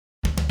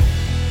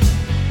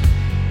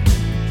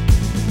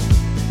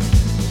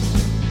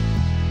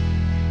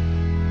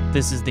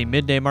This is the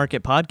Midday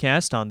Market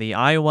Podcast on the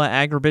Iowa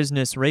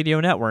Agribusiness Radio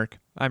Network.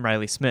 I'm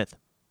Riley Smith.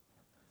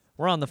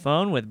 We're on the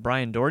phone with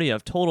Brian Doherty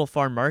of Total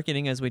Farm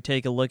Marketing as we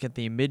take a look at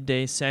the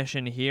midday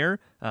session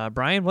here.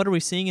 Brian, what are we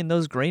seeing in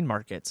those grain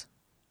markets?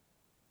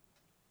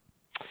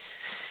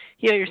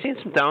 Yeah, you're seeing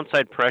some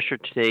downside pressure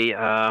today.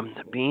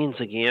 The beans,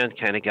 again,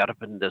 kind of got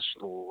up in this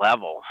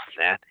level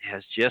that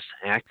has just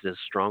acted as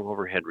strong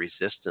overhead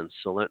resistance.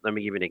 So let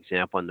me give you an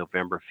example on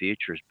November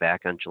futures.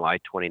 Back on July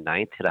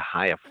 29th, hit a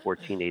high of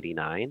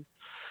 14.89.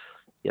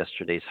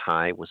 Yesterday's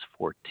high was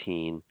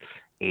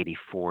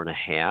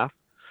 14.84.5.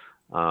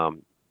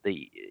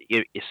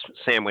 It's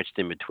sandwiched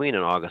in between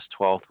on August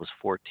 12th was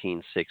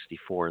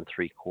 14.64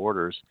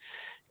 3/4.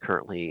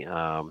 Currently,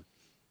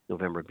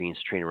 November beans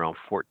trading around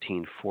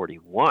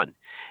 14.41.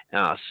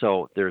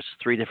 So there's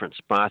three different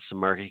spots the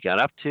market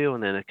got up to,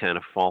 and then it kind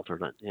of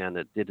faltered, and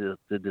it did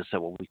this at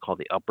what we call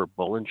the upper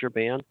Bollinger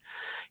Band.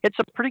 It's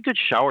a pretty good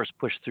showers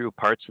push through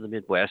parts of the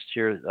Midwest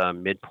here,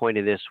 midpoint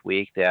of this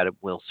week. That it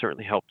will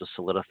certainly help to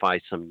solidify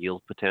some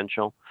yield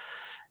potential.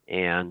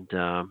 And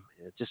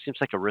it just seems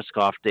like a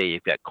risk-off day.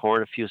 You've got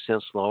corn a few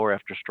cents lower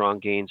after strong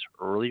gains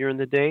earlier in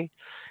the day.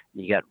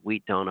 You got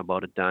wheat down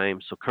about a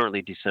dime. So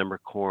currently December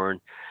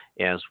corn,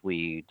 as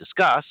we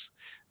discuss,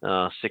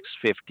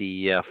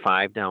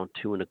 655 down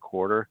 2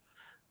 1/4.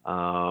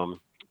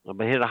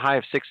 But hit a high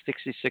of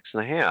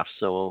 666.5.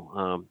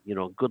 So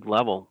good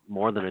level,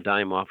 more than a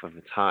dime off of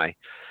its high.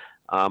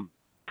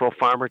 Pro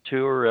Farmer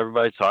Tour,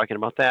 everybody's talking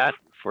about that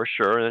for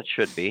sure, and it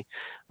should be.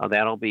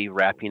 That'll be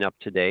wrapping up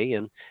today,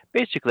 and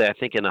basically, I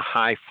think in a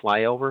high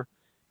flyover,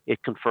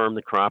 it confirmed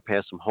the crop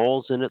has some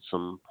holes in it,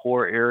 some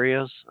poor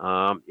areas.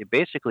 It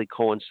basically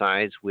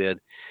coincides with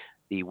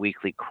the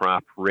weekly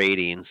crop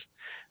ratings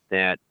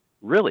that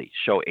really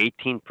show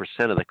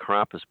 18% of the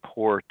crop is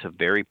poor to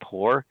very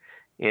poor.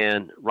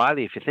 And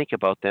Riley, if you think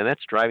about that,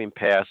 that's driving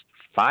past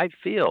 5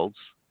 fields,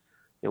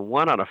 and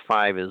 1 out of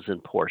 5 is in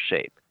poor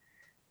shape.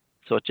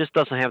 So it just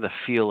doesn't have the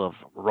feel of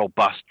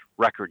robust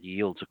record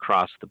yields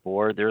across the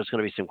board. There's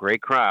going to be some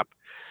great crop,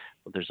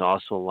 but there's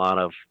also a lot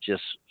of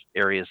just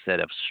areas that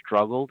have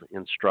struggled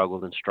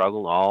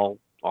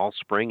all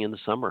spring into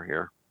summer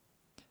here.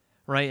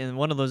 Right, and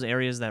one of those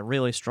areas that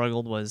really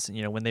struggled was,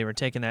 when they were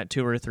taking that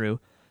tour through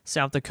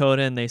South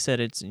Dakota, and they said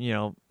it's,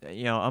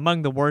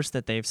 among the worst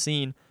that they've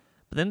seen.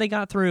 But then they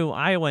got through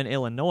Iowa and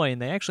Illinois,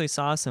 and they actually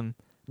saw some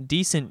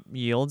decent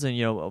yields and,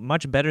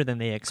 much better than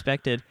they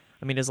expected.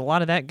 I mean, is a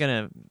lot of that going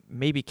to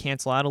maybe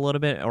cancel out a little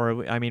bit?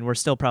 Or, I mean, we're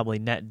still probably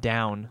net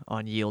down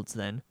on yields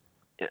then.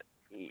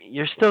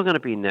 You're still going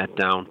to be net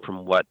down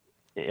from what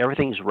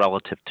everything's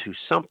relative to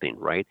something,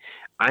 right?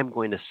 I'm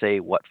going to say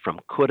what from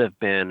could have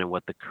been and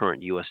what the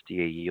current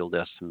USDA yield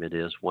estimate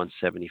is,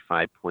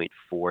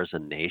 175.4 as a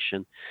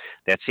nation.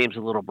 That seems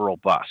a little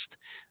robust.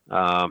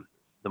 The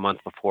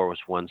month before was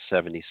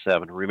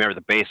 177. Remember,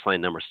 the baseline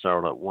number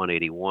started at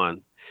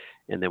 181.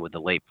 And then with the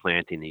late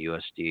planting, the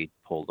USDA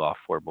pulled off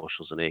 4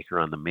 bushels an acre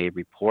on the May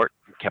report,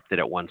 kept it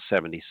at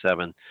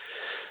 177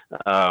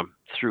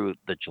 through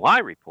the July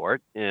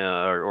report,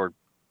 or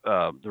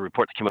the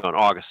report that came out in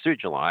August through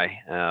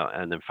July,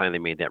 and then finally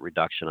made that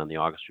reduction on the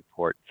August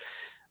report.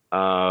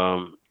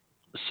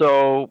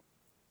 So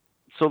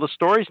the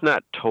story's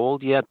not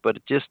told yet, but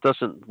it just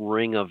doesn't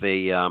ring of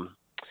a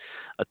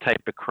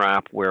type of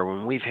crop where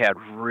when we've had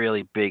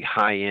really big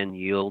high-end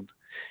yield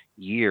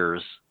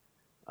years,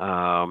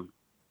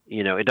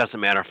 it doesn't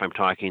matter if I'm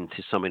talking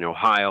to someone in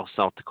Ohio,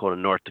 South Dakota,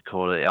 North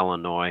Dakota,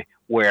 Illinois,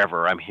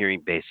 wherever, I'm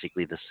hearing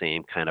basically the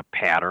same kind of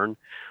pattern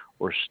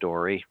or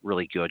story.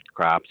 Really good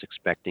crops,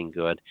 expecting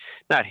good.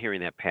 Not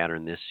hearing that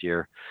pattern this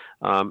year.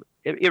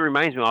 It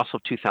reminds me also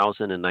of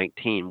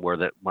 2019,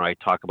 when I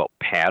talk about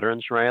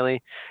patterns,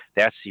 Riley,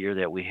 that's the year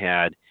that we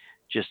had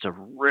just a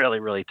really,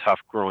 really tough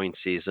growing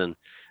season,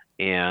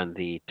 and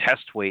the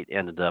test weight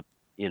ended up,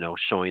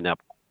 showing up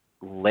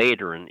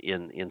later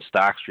in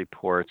stocks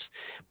reports.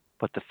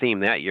 But the theme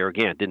that year,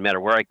 again, it didn't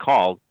matter where I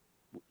called,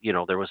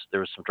 there was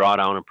some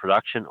drawdown in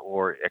production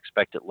or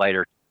expected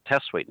lighter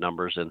test weight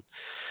numbers, and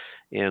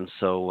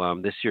so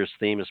this year's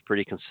theme is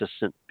pretty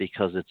consistent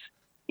because it's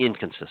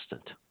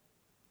inconsistent.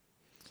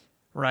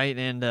 Right,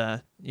 and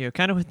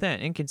kind of with that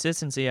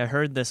inconsistency, I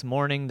heard this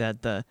morning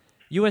that the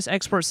U.S.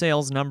 export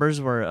sales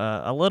numbers were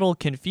a little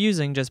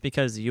confusing just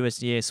because the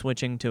USDA is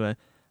switching to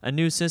a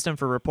new system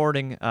for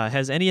reporting.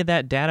 Has any of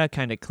that data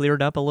kind of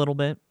cleared up a little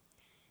bit?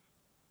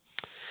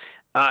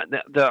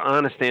 The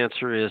honest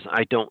answer is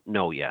I don't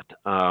know yet.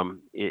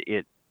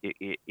 It's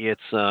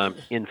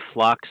in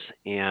flux,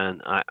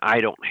 and I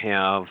don't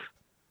have.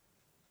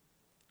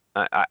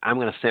 I'm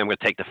going to say I'm going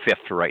to take the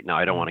 5th for right now.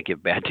 I don't want to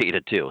give bad data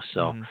too.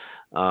 So,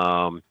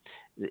 but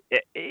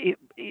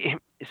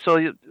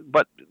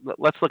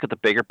let's look at the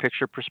bigger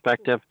picture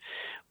perspective.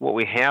 What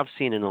we have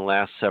seen in the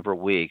last several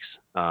weeks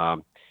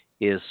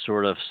is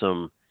sort of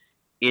some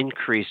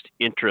increased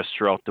interest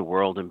throughout the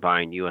world in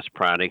buying U.S.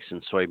 products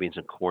and soybeans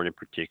and corn in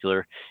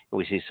particular. And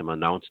we see some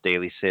announced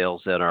daily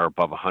sales that are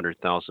above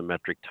 100,000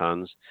 metric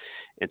tons.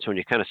 And so when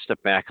you kind of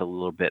step back a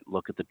little bit,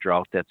 look at the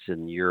drought that's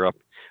in Europe,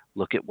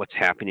 look at what's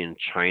happening in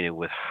China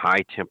with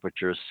high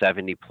temperatures,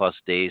 70-plus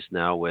days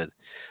now with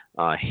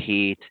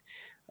heat.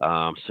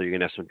 So you're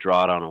going to have some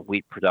drawdown on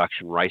wheat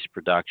production, rice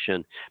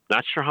production.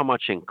 Not sure how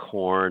much in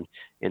corn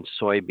and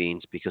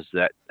soybeans because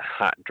that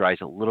hot dries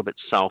a little bit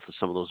south of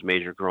some of those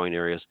major growing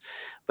areas.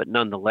 But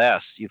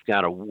nonetheless, you've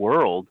got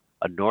a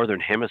northern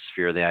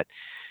hemisphere that,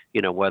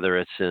 whether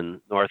it's in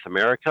North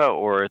America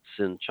or it's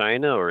in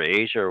China or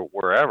Asia or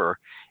wherever,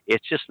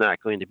 it's just not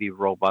going to be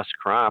robust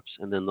crops.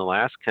 And then the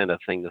last kind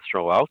of thing to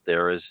throw out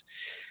there is,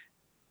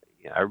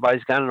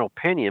 everybody's got an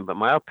opinion, but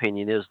my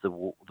opinion is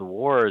the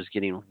war is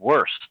getting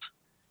worse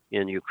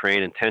in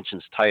Ukraine and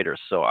tensions tighter.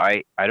 So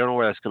I don't know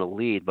where that's going to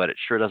lead, but it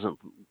sure doesn't,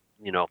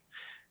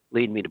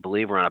 lead me to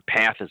believe we're on a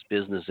path as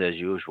business as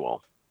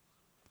usual.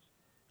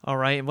 All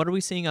right. And what are we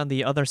seeing on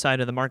the other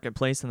side of the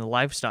marketplace in the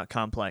livestock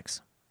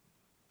complex?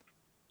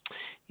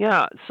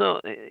 Yeah. So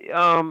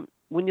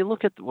when you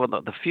look at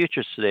the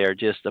futures today are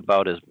just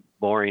about as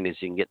boring as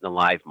you can get in the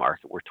live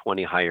market. We're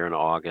 20 higher in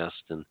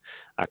August and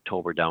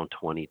October down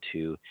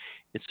 22.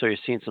 And so you're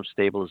seeing some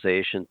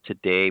stabilization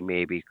today,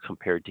 maybe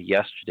compared to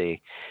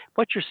yesterday,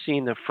 but you're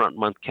seeing the front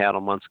month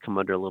cattle months come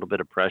under a little bit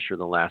of pressure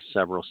the last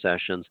several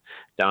sessions,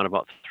 down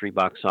about $3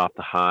 off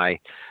the high.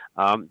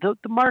 The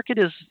market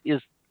is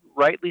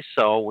rightly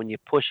so. When you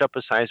push up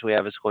as high as we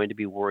have, it's going to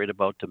be worried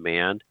about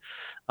demand.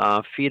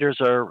 Feeders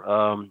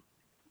are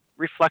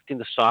reflecting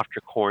the softer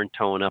corn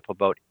tone up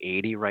about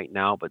 80 right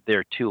now, but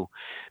they're too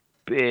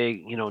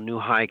big, new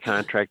high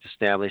contract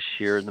established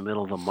here in the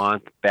middle of the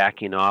month,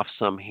 backing off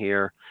some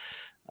here.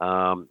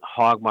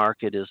 Hog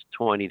market is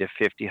 20 to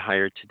 50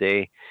 higher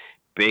today,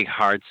 big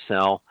hard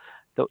sell.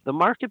 The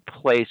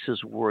marketplace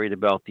is worried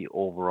about the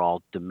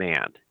overall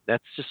demand.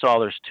 That's just all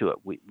there's to it.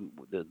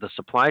 The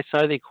supply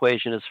side of the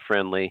equation is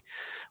friendly.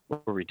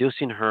 We're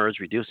reducing herds,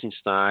 reducing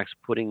stocks,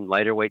 putting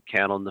lighter weight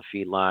cattle in the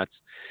feedlots.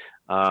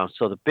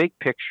 So the big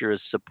picture is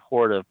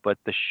supportive, but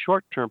the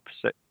short-term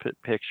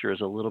picture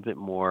is a little bit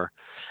more,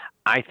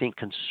 I think,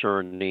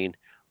 concerning,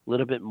 a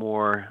little bit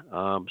more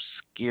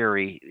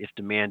scary if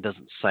demand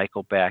doesn't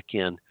cycle back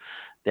in,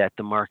 that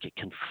the market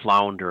can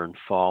flounder and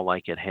fall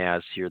like it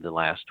has here the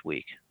last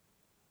week.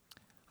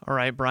 All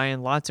right,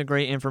 Brian, lots of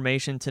great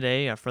information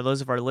today. For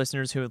those of our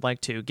listeners who would like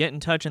to get in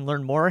touch and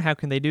learn more, how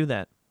can they do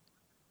that?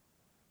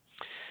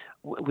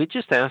 We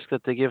just ask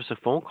that they give us a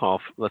phone call.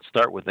 Let's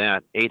start with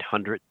that,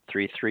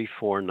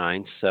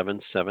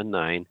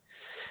 800-334-9779.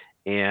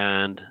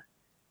 And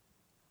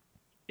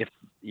if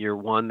you're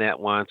one that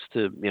wants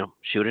to,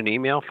 shoot an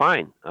email,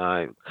 fine.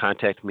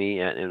 Contact me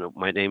and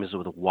my name is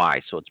with a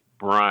Y, so it's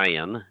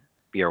Brian,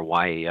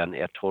 B-R-Y-A-N,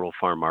 at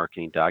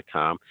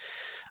totalfarmmarketing.com.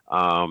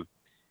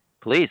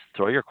 Please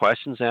throw your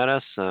questions at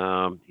us.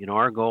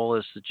 Our goal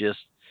is to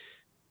just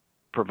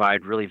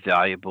provide really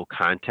valuable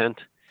content,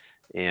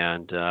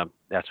 and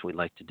that's what we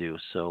like to do.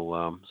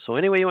 So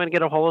anyway, you want to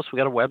get a hold of us, we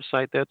got a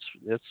website that's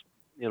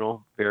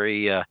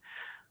very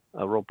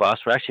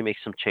robust. We're actually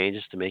making some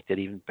changes to make that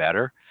even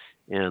better,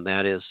 and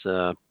that is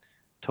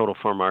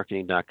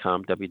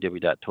totalfarmmarketing.com,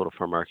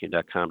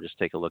 www.totalfarmmarketing.com. Just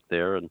take a look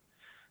there, and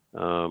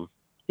there's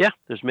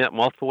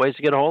multiple ways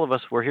to get a hold of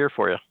us. We're here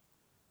for you.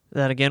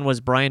 That again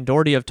was Brian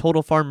Doherty of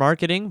Total Farm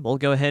Marketing. We'll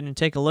go ahead and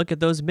take a look at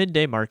those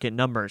midday market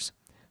numbers.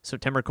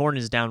 September corn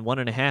is down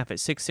 1.5 at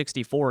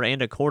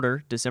 $6.64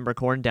 1/4. December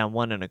corn down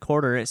 1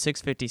 1/4 at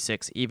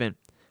 $6.56 even.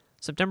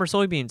 September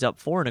soybeans up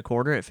 4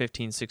 1/4 at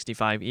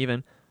 $15.65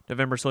 even.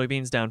 November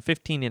soybeans down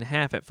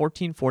 15.5 at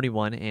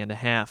 $14.41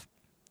 1/2.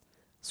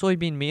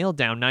 Soybean meal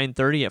down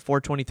 9.30 at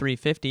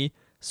 $4.23.50.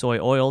 Soy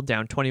oil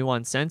down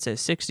 21 cents at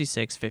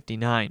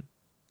 $66.59.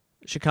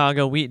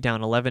 Chicago wheat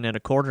down 11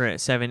 1/4 at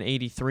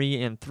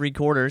 $7.83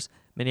 3/4.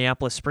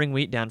 Minneapolis spring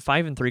wheat down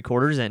 5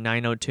 3/4 at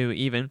 $9.02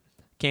 even.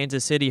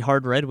 Kansas City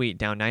hard red wheat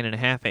down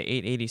 9.5 at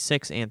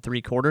 $8.86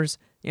 3/4.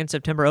 And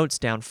September oats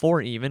down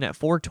 4 even at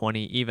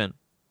 $4.20 even.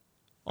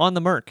 On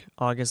the Merc,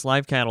 August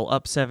live cattle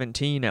up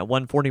 17 at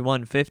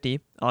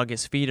 $141.50.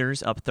 August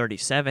feeders up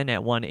 37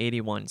 at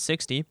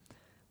 $181.60.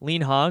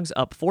 Lean hogs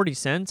up 40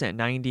 cents at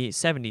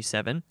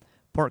 $90.77.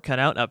 Pork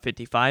cutout up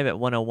 55 at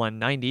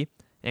 $101.90.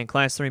 And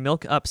Class 3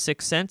 milk up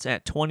 6 cents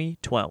at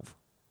 $20.12.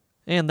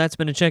 And that's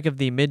been a check of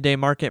the midday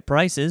market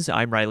prices.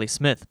 I'm Riley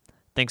Smith.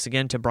 Thanks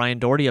again to Brian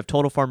Doherty of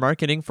Total Farm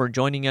Marketing for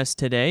joining us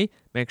today.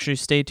 Make sure you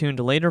stay tuned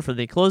later for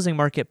the Closing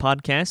Market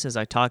Podcast as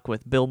I talk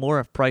with Bill Moore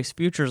of Price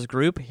Futures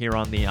Group here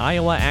on the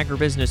Iowa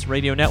Agribusiness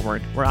Radio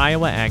Network, where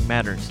Iowa Ag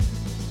matters.